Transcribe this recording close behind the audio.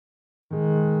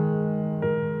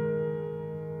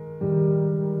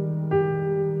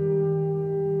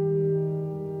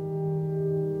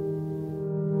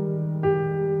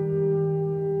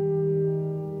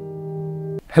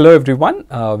Hello everyone,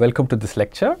 welcome to this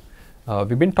lecture.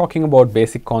 We've been talking about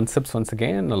basic concepts once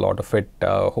again. A lot of it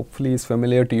hopefully is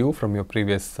familiar to you from your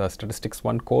previous Statistics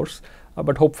 1 course,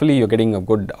 but hopefully you're getting a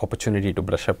good opportunity to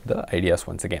brush up the ideas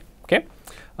once again. Okay.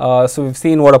 So we've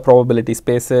seen what a probability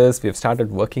space is, we've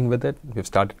started working with it, we've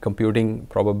started computing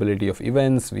probability of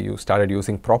events, we started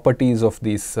using properties of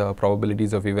these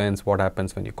probabilities of events, what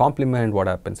happens when you complement, what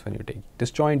happens when you take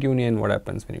disjoint union, what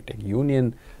happens when you take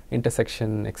union,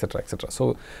 intersection, etc., etc.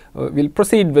 So we'll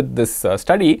proceed with this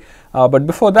study, but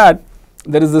before that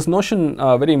there is this notion,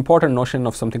 very important notion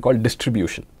of something called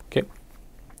distribution. Okay.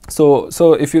 So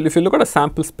if you look at a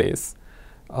sample space,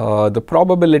 the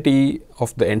probability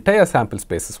of the entire sample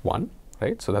space is 1,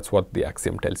 right. So that's what the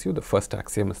axiom tells you. The first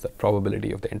axiom is that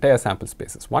probability of the entire sample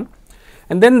space is 1,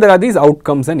 and then there are these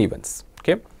outcomes and events.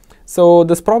 Okay. So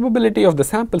this probability of the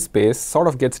sample space sort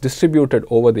of gets distributed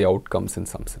over the outcomes in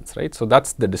some sense, right. So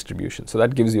that's the distribution. So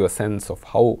that gives you a sense of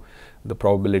how the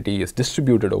probability is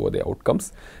distributed over the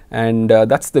outcomes, and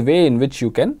that's the way in which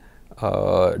you can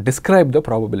describe the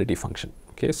probability function.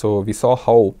 Okay. So we saw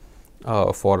how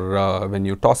when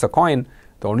you toss a coin,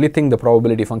 the only thing the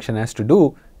probability function has to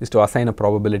do is to assign a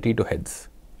probability to heads.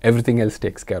 Everything else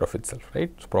takes care of itself,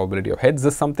 right. So probability of heads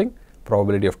is something,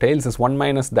 probability of tails is 1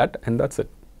 minus that, and that's it.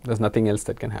 There's nothing else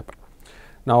that can happen.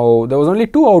 Now there was only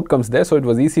 2 outcomes there, so it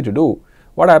was easy to do.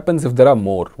 What happens if there are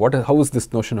more? How is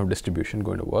this notion of distribution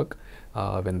going to work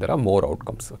when there are more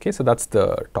outcomes? Okay, so that's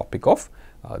the topic of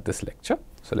this lecture.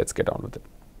 So let's get on with it.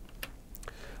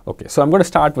 Okay, so I'm going to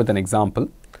start with an example,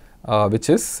 which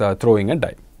is throwing a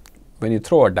die. When you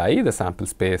throw a die, the sample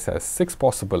space has 6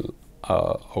 possible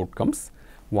outcomes: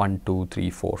 1, 2, 3,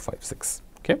 4, 5, 6.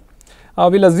 Okay,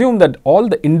 we'll assume that all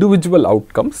the individual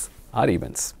outcomes are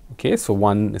events. Okay, so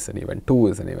 1 is an event, 2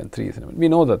 is an event, 3 is an event. We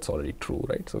know that's already true,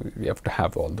 right? So we have to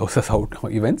have all those as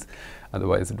events,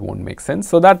 otherwise it won't make sense.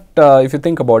 So that if you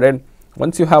think about it,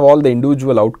 once you have all the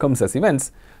individual outcomes as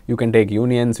events, you can take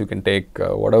unions, you can take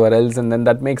whatever else, and then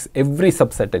that makes every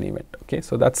subset an event. Okay,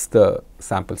 so that's the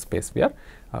sample space we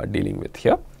are dealing with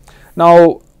here.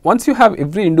 Now once you have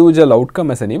every individual outcome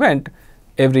as an event,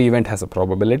 every event has a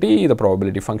probability. The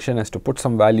probability function has to put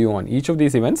some value on each of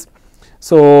these events.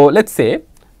 So let's say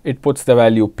it puts the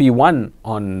value P1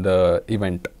 on the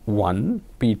event 1,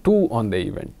 P2 on the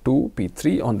event 2,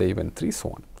 P3 on the event 3, so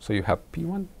on. So you have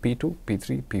P1, P2,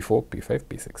 P3, P4, P5,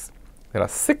 P6. There are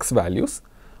 6 values.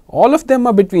 All of them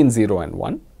are between 0 and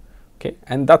 1. Okay,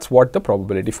 and that's what the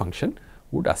probability function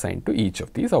would assign to each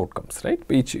of these outcomes, right?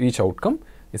 Each outcome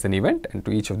is an event, and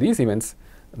to each of these events,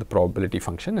 the probability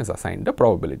function is assigned a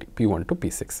probability P1 to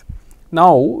P6.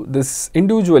 Now this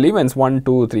individual events 1,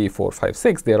 2, 3, 4, 5,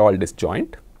 6, they are all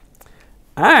disjoint,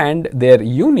 and their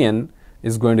union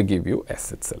is going to give you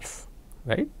S itself,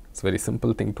 right. It's a very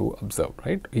simple thing to observe,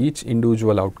 right. Each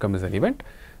individual outcome is an event,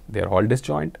 they are all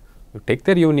disjoint, you take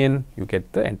their union, you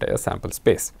get the entire sample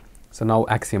space. So now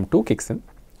axiom 2 kicks in,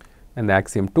 and the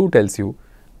axiom 2 tells you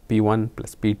P1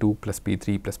 plus P2 plus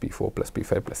P3 plus P4 plus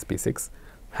P5 plus P6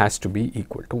 has to be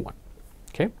equal to 1.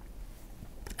 Okay.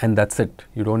 And that's it.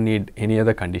 You don't need any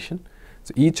other condition.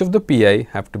 So each of the Pi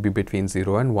have to be between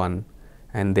 0 and 1,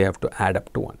 and they have to add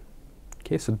up to 1.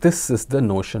 Okay, so this is the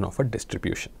notion of a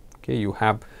distribution. Okay, you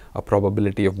have a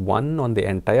probability of 1 on the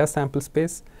entire sample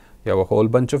space. You have a whole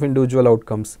bunch of individual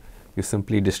outcomes. You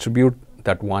simply distribute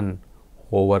that 1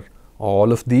 over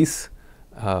all of these,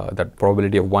 that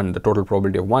probability of 1, the total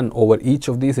probability of 1 over each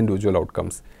of these individual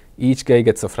outcomes. Each guy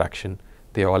gets a fraction.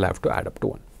 They all have to add up to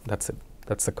 1. That's it.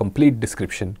 That's a complete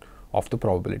description of the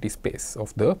probability space,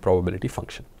 of the probability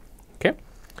function. Okay.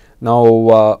 Now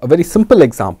a very simple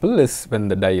example is when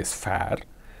the die is fair.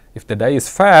 If the die is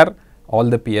fair, all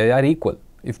the Pi are equal.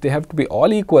 If they have to be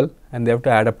all equal and they have to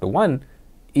add up to 1,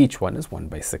 each one is 1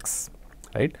 by 6,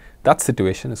 right. That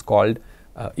situation is called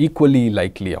equally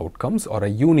likely outcomes, or a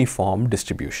uniform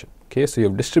distribution. Okay, so you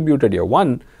have distributed your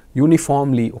 1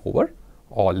 uniformly over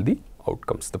all the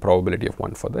outcomes, the probability of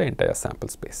 1 for the entire sample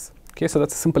space. Okay, so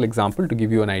that's a simple example to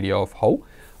give you an idea of how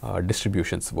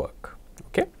distributions work.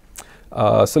 Okay,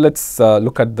 so let's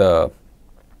look at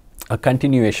a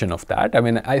continuation of that. I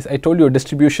mean, I told you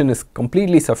distribution is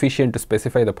completely sufficient to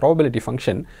specify the probability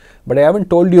function, but I haven't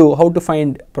told you how to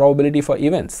find probability for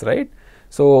events, right?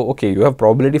 So, okay, you have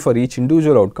probability for each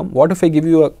individual outcome. What if I give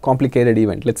you a complicated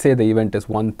event? Let's say the event is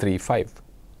 1, 3, 5.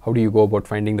 How do you go about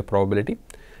finding the probability?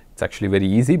 It's actually very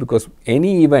easy, because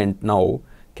any event now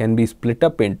can be split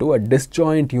up into a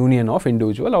disjoint union of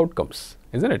individual outcomes,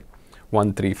 isn't it?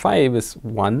 1, 3, 5 is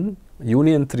 1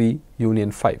 union 3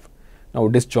 union 5. Now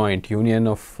disjoint union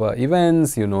of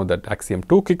events, you know that axiom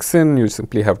 2 kicks in, you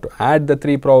simply have to add the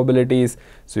 3 probabilities.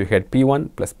 So you get P1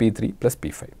 plus P3 plus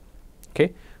P5.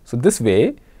 Okay. So this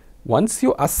way, once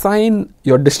you assign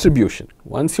your distribution,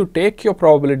 once you take your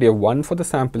probability of 1 for the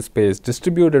sample space,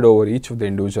 distribute it over each of the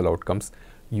individual outcomes,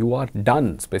 you are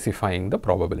done specifying the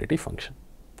probability function.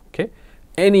 Okay.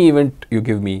 Any event you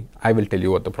give me, I will tell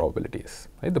you what the probability is.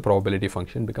 Right? The probability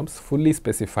function becomes fully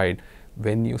specified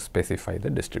when you specify the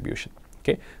distribution.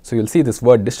 Okay. So you'll see this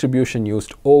word distribution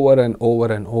used over and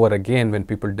over and over again when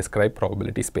people describe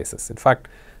probability spaces. In fact,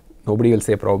 nobody will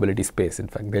say probability space. In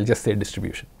fact, they'll just say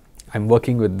distribution. I'm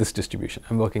working with this distribution.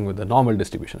 I'm working with the normal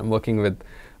distribution. I'm working with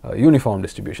uniform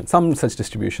distribution. Some such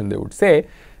distribution they would say,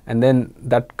 and then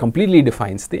that completely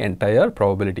defines the entire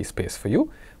probability space for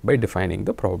you by defining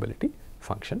the probability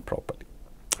function properly.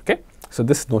 Okay. So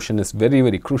this notion is very,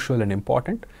 very crucial and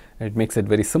important. It makes it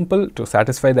very simple to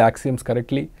satisfy the axioms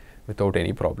correctly without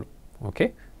any problem.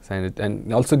 Okay. So and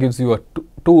it also gives you a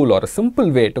tool or a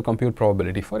simple way to compute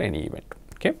probability for any event.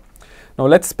 Okay. Now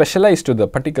let's specialize to the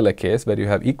particular case where you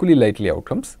have equally likely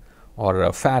outcomes or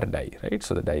a fair die, right?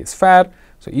 So the die is fair.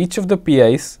 So each of the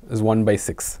PIs is 1 by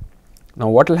 6. Now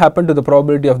what will happen to the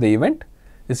probability of the event?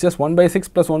 It's just 1 by 6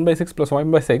 plus 1 by 6 plus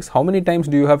 1 by 6. How many times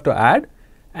do you have to add?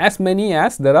 As many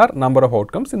as there are number of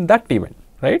outcomes in that event,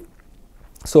 right?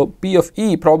 So P of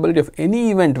E, probability of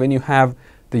any event when you have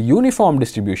the uniform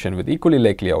distribution with equally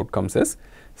likely outcomes is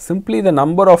simply the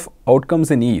number of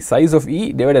outcomes in E, size of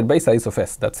E divided by size of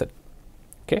S, that's it.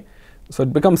 Okay. So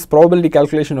it becomes probability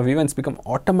calculation of events become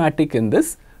automatic in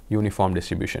this uniform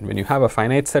distribution. When you have a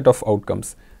finite set of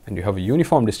outcomes and you have a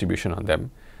uniform distribution on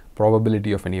them,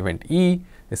 probability of an event E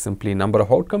is simply number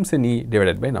of outcomes in E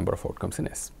divided by number of outcomes in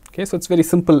S. Okay, so it's very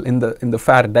simple in the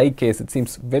fair die case. It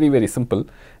seems very, very simple,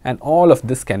 and all of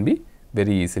this can be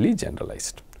very easily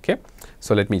generalized. Okay,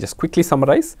 so let me just quickly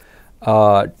summarize.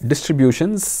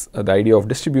 Distributions, the idea of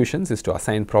distributions is to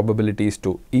assign probabilities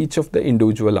to each of the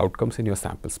individual outcomes in your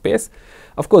sample space.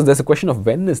 Of course, there's a question of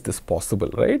when is this possible,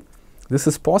 right? This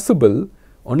is possible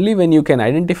only when you can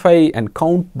identify and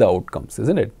count the outcomes,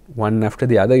 isn't it? One after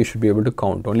the other you should be able to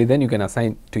count. Only then you can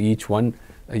assign to each one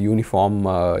a uniform,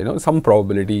 some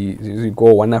probability. You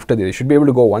go one after the other. You should be able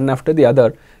to go one after the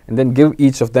other and then give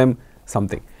each of them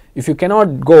something. If you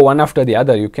cannot go one after the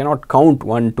other, you cannot count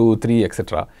 1, 2, 3,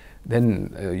 etc.,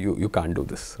 then you can't do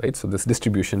this, right? So this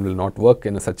distribution will not work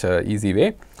in such a easy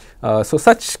way. So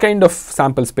such kind of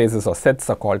sample spaces or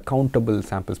sets are called countable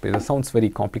sample spaces. Sounds very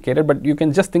complicated, but you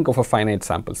can just think of a finite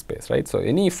sample space, right? So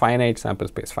any finite sample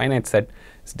space, finite set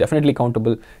is definitely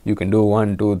countable. You can do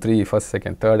 1, 2, 3, first,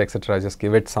 second, third, etc. Just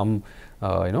give it some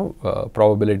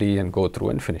probability and go through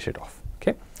and finish it off.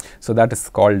 Okay, so that is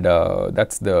called,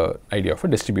 that's the idea of a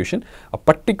distribution. A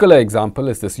particular example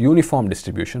is this uniform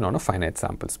distribution on a finite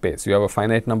sample space. You have a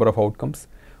finite number of outcomes,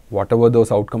 whatever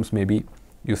those outcomes may be,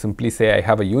 you simply say I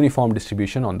have a uniform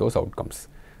distribution on those outcomes.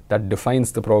 That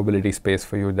defines the probability space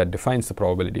for you, that defines the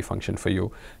probability function for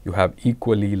you. You have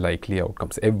equally likely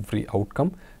outcomes. Every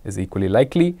outcome is equally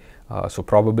likely. So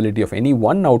probability of any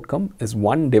one outcome is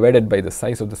 1 divided by the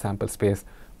size of the sample space.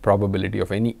 Probability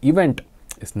of any event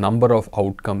is number of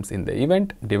outcomes in the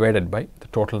event divided by the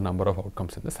total number of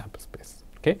outcomes in the sample space.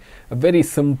 Okay, a very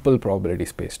simple probability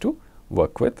space to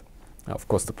work with. Of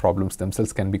course, the problems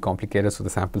themselves can be complicated, so the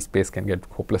sample space can get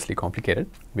hopelessly complicated.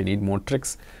 We need more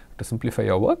tricks to simplify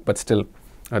our work, but still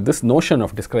this notion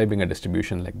of describing a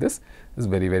distribution like this is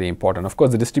very, very important. Of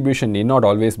course, the distribution need not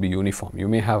always be uniform. You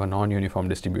may have a non-uniform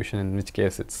distribution, in which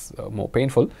case it's more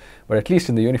painful, but at least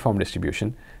in the uniform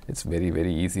distribution, it's very,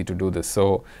 very easy to do this.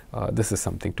 So this is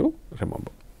something to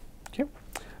remember. Okay,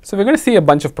 so we're going to see a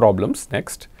bunch of problems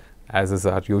next, as is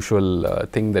our usual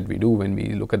thing that we do when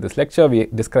we look at this lecture. We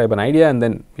describe an idea and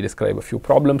then we describe a few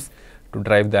problems to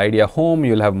drive the idea home.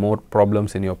 You'll have more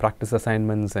problems in your practice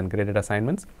assignments and graded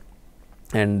assignments.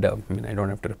 And I mean, I don't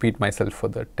have to repeat myself for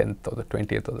the 10th or the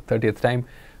 20th or the 30th time.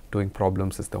 Doing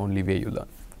problems is the only way you learn.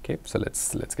 Okay, so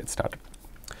let's get started.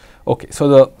 Okay,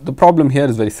 so the problem here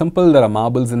is very simple. There are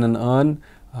marbles in an urn,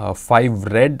 5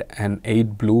 red and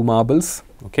 8 blue marbles.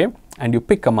 Okay, and you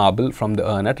pick a marble from the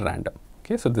urn at random.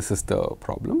 Okay, so this is the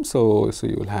problem. So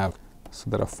you will have, so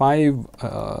there are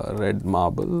 5 red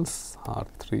marbles,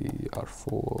 R3,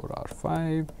 R4,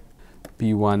 R5,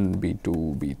 B1,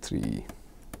 B2, B3,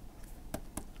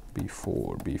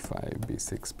 B4, B5,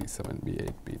 B6, B7,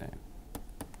 B8, B9.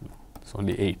 It's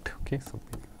only 8. Okay, so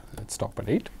let's stop at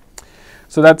 8.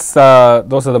 So that's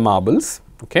those are the marbles.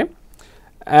 Okay,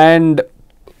 and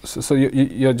so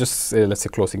you're just let's say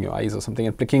closing your eyes or something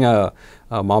and picking a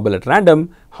marble at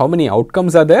random. How many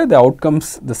outcomes are there? The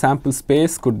outcomes, the sample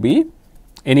space could be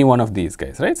any one of these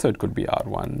guys, right? So it could be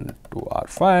R1 to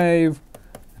R5,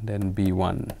 and then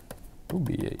B1 to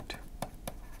B8.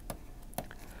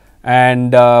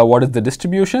 And what is the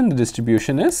distribution? The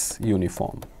distribution is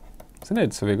uniform, isn't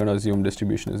it? So we're going to assume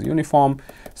distribution is uniform.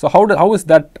 So how is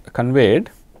that conveyed?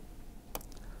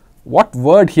 What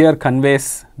word here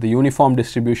conveys the uniform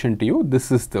distribution to you?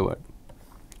 This is the word.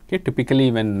 Okay,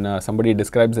 typically when somebody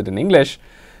describes it in English,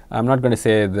 I'm not going to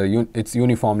say it's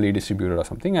uniformly distributed or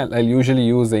something. I'll usually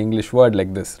use the English word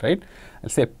like this, right? I'll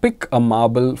say pick a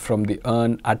marble from the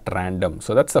urn at random.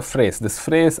 So that's a phrase. This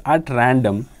phrase at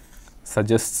random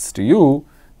suggests to you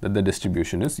that the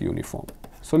distribution is uniform.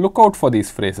 So look out for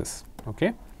these phrases,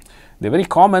 okay? They're very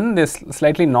common, they're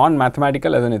slightly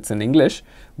non-mathematical as in it's in English,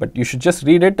 but you should just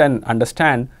read it and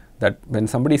understand that when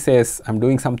somebody says I'm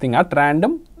doing something at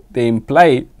random, they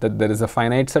imply that there is a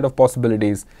finite set of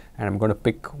possibilities and I'm going to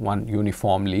pick one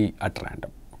uniformly at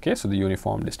random. Okay, so the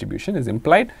uniform distribution is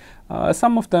implied.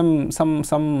 Some of them,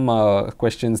 some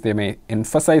questions, they may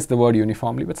emphasize the word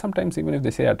uniformly, but sometimes even if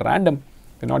they say at random,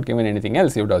 they're not given anything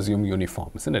else, you would assume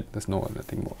uniform, isn't it? There's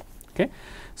nothing more. Okay,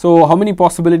 so how many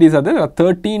possibilities are there? There are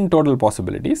 13 total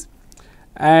possibilities,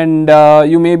 and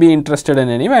you may be interested in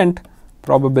an event,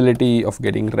 probability of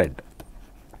getting red.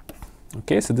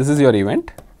 Okay, so this is your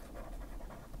event.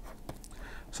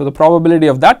 So the probability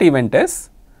of that event is,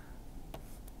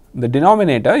 the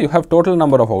denominator you have total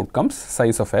number of outcomes,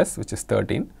 size of S, which is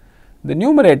 13. The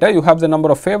numerator you have the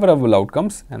number of favorable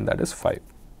outcomes, and that is 5,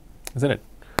 isn't it?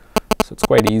 So it's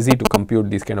quite easy to compute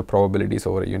these kind of probabilities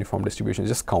over a uniform distribution,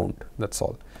 just count, that's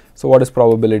all. So what is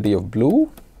probability of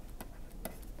blue?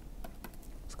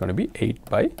 It's going to be 8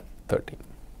 by 13.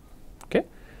 Okay,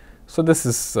 so this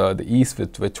is the ease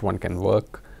with which one can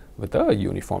work with a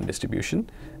uniform distribution,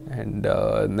 and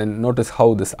then notice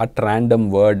how this at random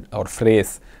word or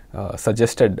phrase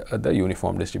suggested the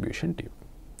uniform distribution to you.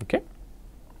 Okay,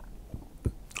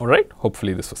 all right,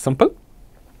 hopefully this was simple.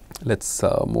 Let's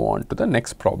move on to the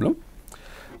next problem.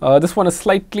 This one is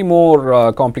slightly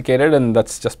more complicated, and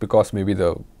that's just because maybe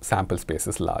the sample space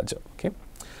is larger. Okay,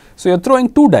 so you're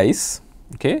throwing 2 dice.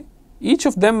 Okay, each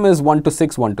of them is 1 to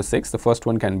 6, 1 to 6. The first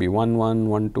one can be 1, 1,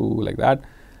 1, 2, like that.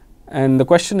 And the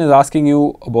question is asking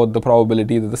you about the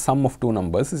probability that the sum of 2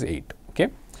 numbers is 8. Okay,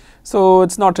 so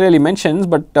it's not really mentioned,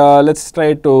 but let's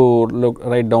try to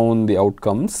write down the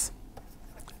outcomes.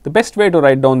 The best way to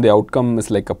write down the outcome is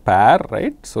like a pair,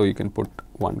 right? So you can put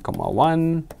 1,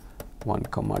 1, 1,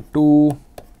 2,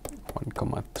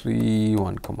 1, 3,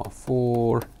 1,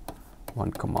 4,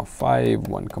 1, 5,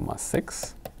 1,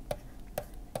 6.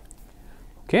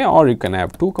 Okay, or you can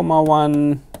have 2,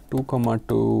 1, 2,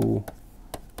 2,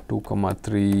 2,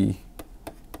 3,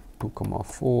 2,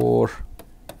 4,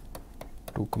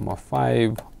 2,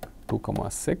 5, 2,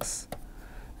 6.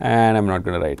 And I'm not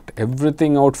going to write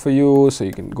everything out for you, so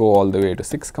you can go all the way to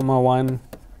 6, 1,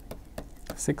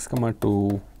 6,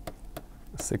 2,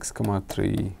 6,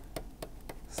 3,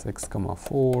 6,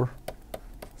 4,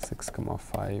 6,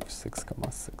 5, 6,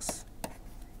 6.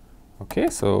 Okay,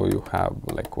 so you have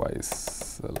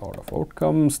likewise a lot of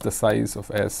outcomes. The size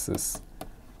of S is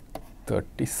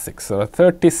 36. So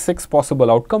 36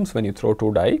 possible outcomes when you throw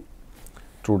 2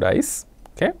 dice.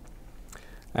 Okay,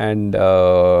 and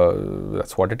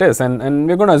that's what it is. And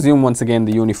we're going to assume once again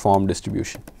the uniform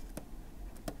distribution.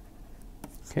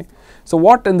 Okay, so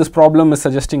what in this problem is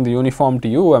suggesting the uniform to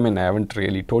you? I mean, I haven't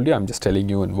really told you. I'm just telling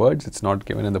you in words. It's not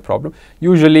given in the problem.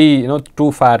 Usually, you know,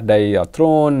 2 fair die are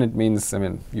thrown. It means, I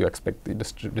mean, you expect the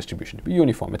distribution to be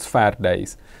uniform. It's fair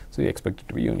dice, so you expect it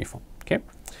to be uniform. Okay.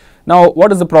 Now,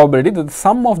 what is the probability that the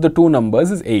sum of the 2 numbers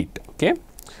is 8? Okay.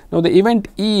 Now, the event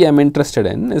E I'm interested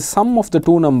in is sum of the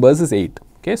 2 numbers is 8.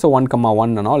 Okay. So 1,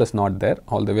 1 and all is not there.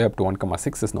 All the way up to 1,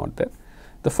 6 is not there.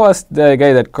 The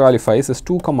guy that qualifies is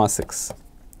 2, 6.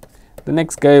 The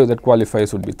next guy that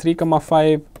qualifies would be 3,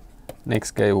 5.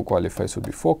 Next guy who qualifies would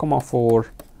be 4, 4.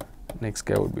 Next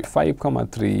guy would be 5,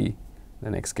 3. The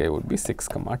next guy would be 6,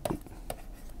 2.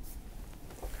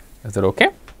 Is that okay?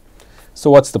 So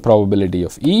what's the probability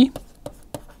of E?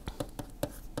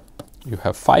 You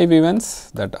have 5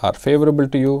 events that are favorable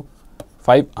to you.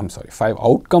 5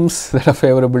 outcomes that are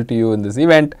favorable to you in this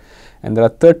event, and there are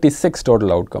 36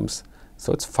 total outcomes.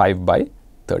 So it's 5 by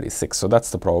 36. So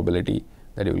that's the probability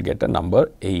that you will get a number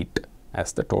 8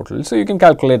 as the total. So you can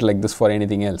calculate like this for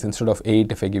anything else. Instead of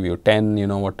 8, if I give you 10, you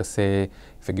know what to say.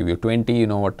 If I give you 20, you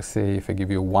know what to say. If I give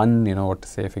you 1, you know what to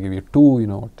say. If I give you 2, you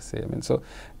know what to say. I mean, so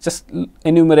just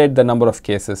enumerate the number of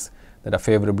cases that are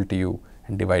favorable to you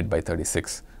and divide by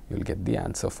 36. You will get the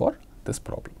answer for this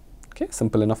problem. Okay,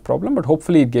 simple enough problem, but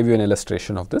hopefully it gave you an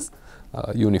illustration of this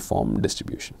uniform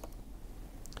distribution.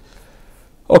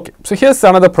 Okay, so here's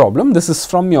another problem. This is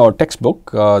from your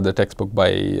textbook, the textbook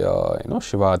by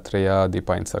Shiva Atreya,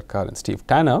 Deepa Sarkar and Steve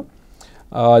Tanner.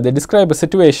 They describe a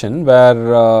situation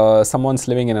where someone's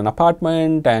living in an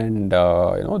apartment and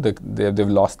they've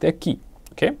lost their key.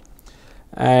 Okay,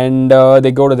 and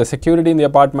they go to the security in the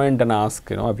apartment and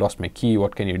ask, I've lost my key,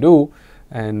 what can you do?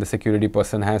 And the security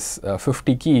person has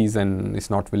 50 keys and is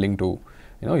not willing to,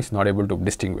 he's not able to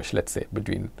distinguish, let's say,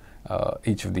 between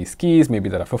each of these keys. Maybe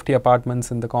there are 50 apartments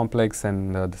in the complex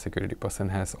and the security person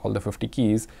has all the 50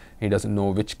 keys. He doesn't know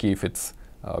which key fits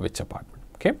which apartment.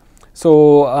 Okay,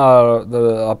 so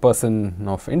a person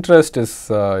of interest is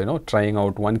trying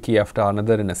out one key after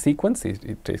another in a sequence. He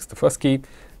takes the first key,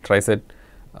 tries it.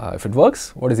 If it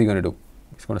works, what is he going to do?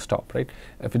 He's going to stop, right?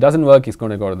 If it doesn't work, he's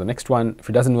going to go to the next one. If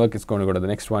it doesn't work, he's going to go to the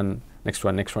next one,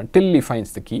 till he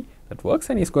finds the key that works,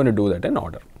 and he's going to do that in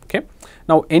order. Okay.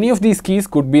 Now, any of these keys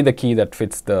could be the key that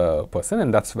fits the person,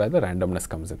 and that's where the randomness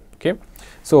comes in. Okay.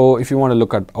 So, if you want to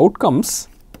look at outcomes,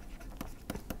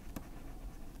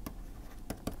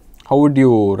 how would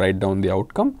you write down the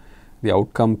outcome? The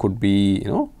outcome could be,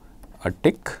 a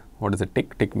tick. What is a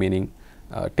tick? Tick meaning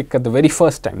tick at the very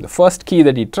first time. The first key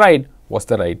that he tried was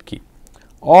the right key.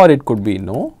 Or it could be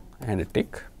no and a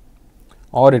tick.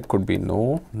 Or it could be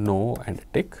no, no and a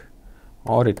tick.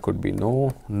 Or it could be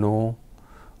no, no,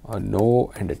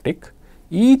 no and a tick.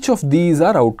 Each of these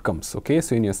are outcomes. Okay,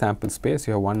 so in your sample space,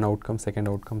 you have one outcome, second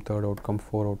outcome, third outcome,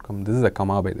 fourth outcome. This is a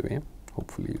comma, by the way.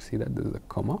 Hopefully, you see that this is a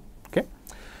comma. Okay,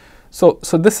 so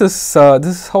this is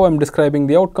how I'm describing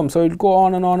the outcome. So it will go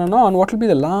on and on and on. What will be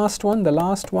the last one? The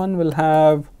last one will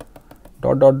have ...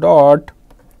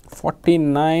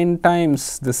 49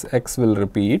 times this x will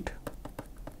repeat.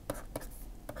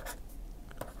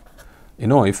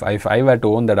 If I were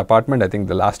to own that apartment, I think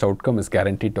the last outcome is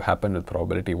guaranteed to happen with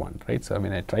probability 1, right? So, I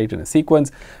mean, I try it in a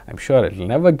sequence. I'm sure it will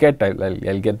never get,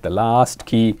 I'll get the last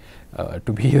key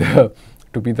to be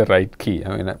the right key.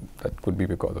 I mean, that could be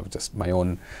because of just my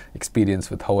own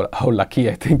experience with how lucky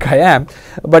I think I am.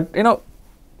 But,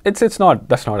 that's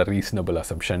not a reasonable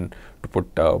assumption to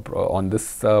put on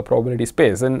this probability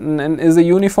space. And is a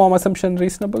uniform assumption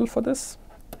reasonable for this?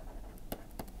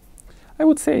 I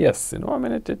would say yes. I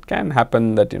mean, it can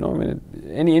happen that, I mean,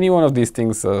 any one of these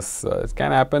things it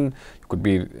can happen. It could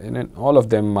be, all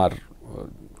of them are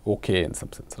okay in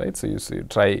some sense, right? So you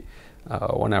try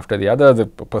one after the other. The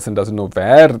person doesn't know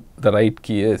where the right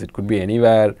key is. It could be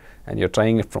anywhere, and you're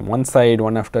trying it from one side,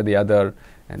 one after the other,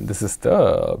 and this is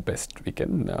the best we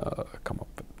can come up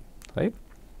with, right?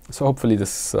 So hopefully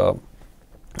this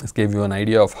gave you an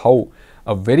idea of how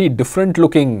a very different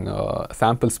looking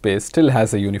sample space still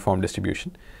has a uniform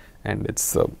distribution, and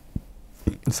it's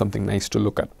something nice to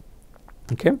look at.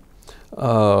 Okay,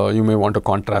 you may want to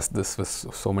contrast this with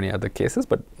so many other cases,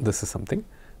 but this is something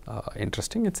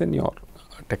interesting. It's in your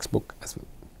textbook as well.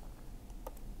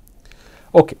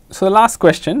 Okay, so the last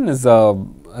question is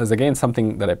again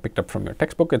something that I picked up from your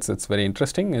textbook. It's very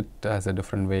interesting. It has a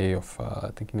different way of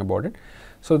thinking about it.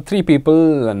 So 3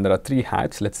 people, and there are 3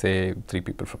 hats. Let's say 3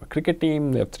 people from a cricket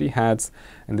team. They have 3 hats,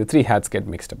 and the 3 hats get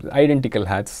mixed up. The identical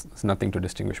hats. There's nothing to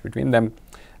distinguish between them.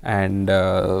 And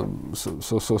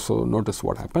so notice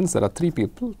what happens. There are 3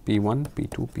 people: P1,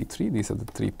 P2, P3. These are the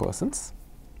 3 persons.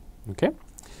 Okay,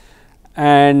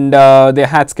 and their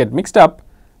hats get mixed up,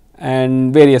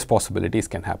 and various possibilities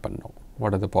can happen now.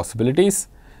 What are the possibilities?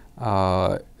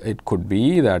 It could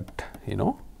be that,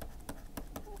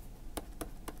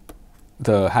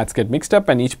 the hats get mixed up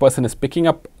and each person is picking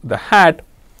up the hat.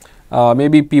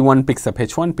 Maybe P1 picks up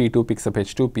H1, P2 picks up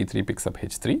H2, P3 picks up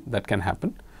H3. That can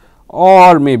happen.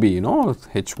 Or maybe,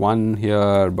 H1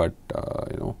 here, but,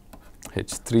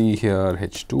 H3 here,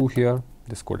 H2 here.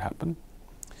 This could happen.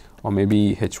 Or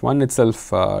maybe H1 itself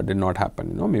did not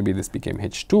happen. Maybe this became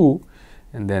H2,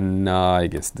 and then I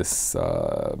guess this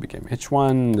became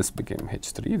H1, this became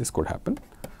H3. This could happen.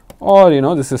 Or,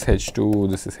 this is H2,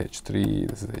 this is H3,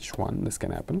 this is H1. This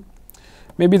can happen.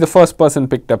 Maybe the first person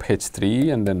picked up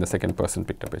H3, and then the second person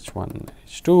picked up H1,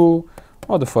 H2.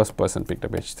 Or the first person picked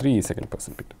up H3, second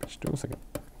person picked up H2, second.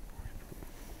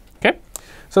 Okay.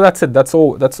 So that's it. That's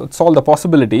all the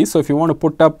possibilities. So if you want to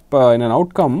put up in an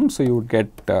outcome, so you would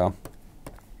get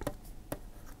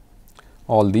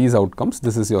all these outcomes.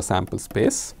 This is your sample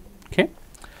space. Okay.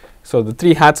 So the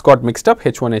 3 hats got mixed up: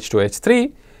 H1, H2,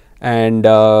 H3, and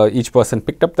each person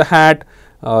picked up the hat.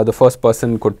 The first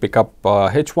person could pick up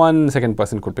H1, second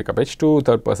person could pick up H2,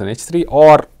 third person H3,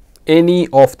 or any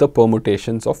of the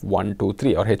permutations of 1, 2,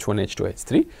 3, or H1, H2,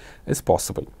 H3 is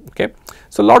possible. Okay.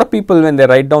 So a lot of people, when they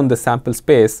write down the sample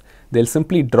space, they'll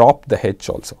simply drop the H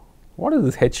also. what is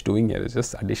this H doing here? It's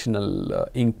just additional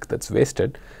ink that's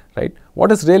wasted, right?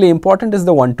 What is really important is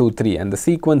the 1, 2, 3 and the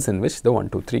sequence in which the 1,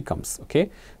 2, 3 comes,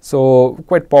 okay? So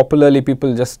quite popularly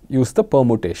people just use the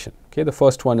permutation, okay? The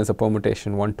first one is a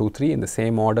permutation 1, 2, 3 in the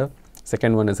same order.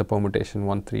 Second one is a permutation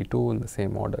 1, 3, 2 in the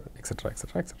same order, etc.,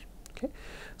 etc., etc., okay?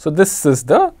 So this is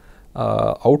the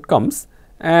outcomes,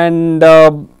 and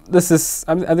this is,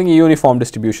 I think a uniform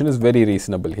distribution is very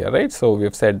reasonable here, right? So we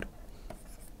have said,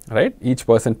 right, each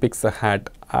person picks a hat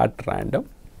at random,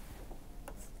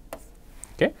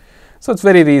 okay? So it's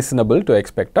very reasonable to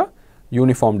expect a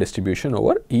uniform distribution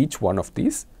over each one of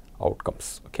these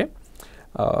outcomes, okay?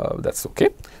 That's okay.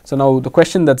 So now the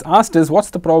question that's asked is, what's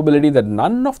the probability that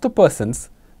none of the persons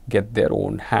get their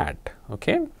own hat,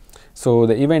 okay? So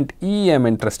the event E I'm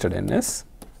interested in is,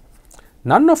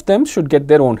 none of them should get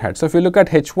their own hat. So if you look at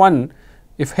H1,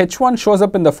 if H1 shows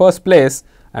up in the first place,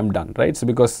 I'm done, right? So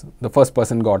because the first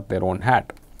person got their own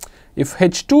hat. If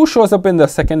H2 shows up in the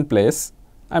second place,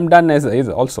 I'm done as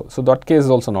also. So that case is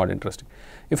also not interesting.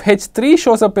 If H3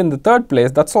 shows up in the third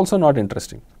place, that's also not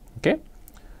interesting, okay?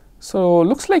 So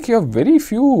looks like you have very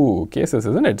few cases,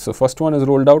 isn't it? So first one is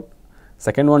rolled out,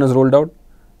 second one is rolled out,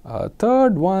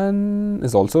 third one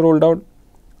is also rolled out,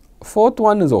 fourth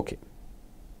one is okay,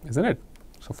 isn't it?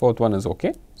 So fourth one is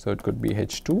okay. So it could be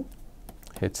H2,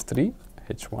 H3,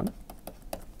 H1.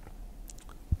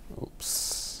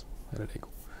 Oops, where did I go?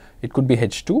 It could be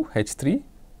H2, H3,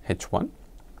 H1.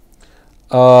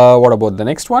 What about the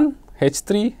next one?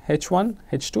 H3, H1,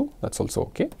 H2, that's also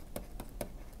okay.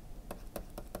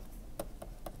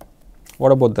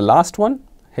 What about the last one?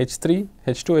 H3,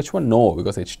 H2, H1? No,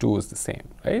 because H2 is the same,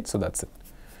 right? So that's it.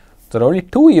 So there are only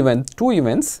two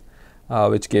events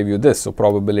which gave you this. So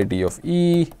probability of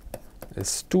E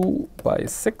is 2 by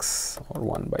 6 or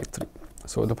 1 by 3.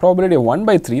 So the probability of 1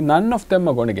 by 3, none of them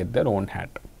are going to get their own hat,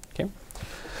 okay?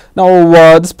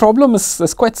 Now this problem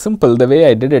is quite simple. The way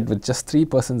I did it with just 3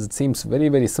 persons, it seems very,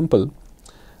 very simple.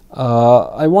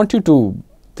 I want you to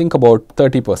think about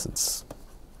 30 persons.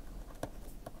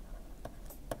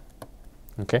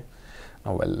 Okay.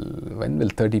 Now, well, when will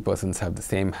 30 persons have the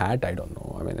same hat? I don't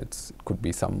know. I mean, it could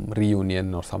be some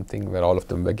reunion or something where all of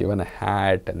them were given a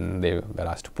hat and they were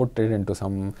asked to put it into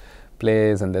some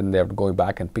place, and then they have to go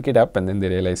back and pick it up, and then they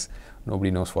realize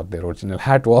nobody knows what their original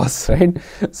hat was, right?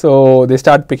 So they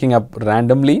start picking up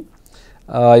randomly.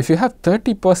 If you have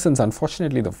 30 persons,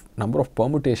 unfortunately, the number of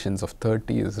permutations of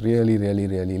 30 is really, really,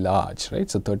 really large, right?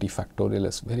 So 30 factorial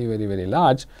is very, very, very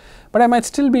large. But I might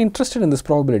still be interested in this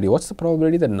probability. What's the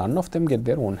probability that none of them get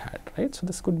their own hat, right? So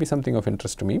this could be something of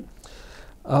interest to me.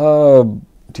 Do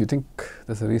you think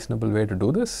there's a reasonable way to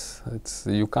do this?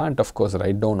 You can't, of course,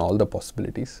 write down all the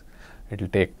possibilities. It will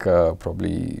take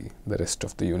probably the rest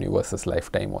of the universe's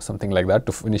lifetime or something like that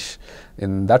to finish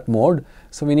in that mode.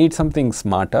 So we need something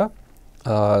smarter.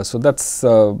 So that's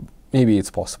maybe it's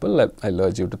possible. I'll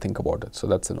urge you to think about it. So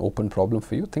that's an open problem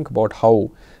for you. Think about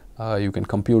how you can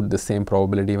compute the same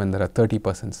probability when there are 30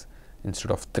 persons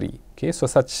instead of 3. Okay, so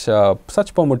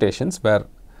such permutations where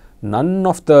none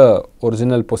of the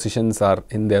original positions are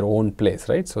in their own place,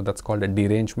 right? So that's called a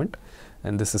derangement,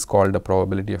 and this is called the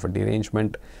probability of a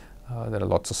derangement. There are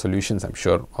lots of solutions. I'm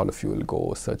sure all of you will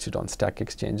go search it on Stack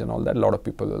Exchange and all that. A lot of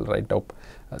people will write up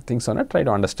things on it, try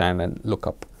to understand and look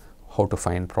up how to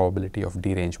find probability of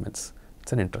derangements.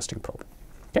 It's an interesting problem.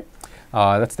 Okay,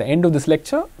 that's the end of this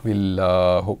lecture. We'll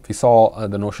hope we saw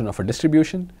the notion of a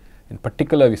distribution. In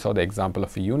particular, we saw the example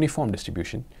of a uniform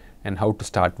distribution and how to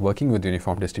start working with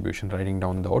uniform distribution, writing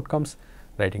down the outcomes,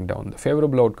 writing down the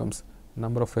favorable outcomes,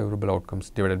 number of favorable outcomes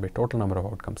divided by total number of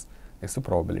outcomes is the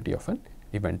probability of an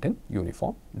event in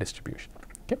uniform distribution.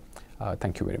 Okay,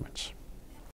 thank you very much.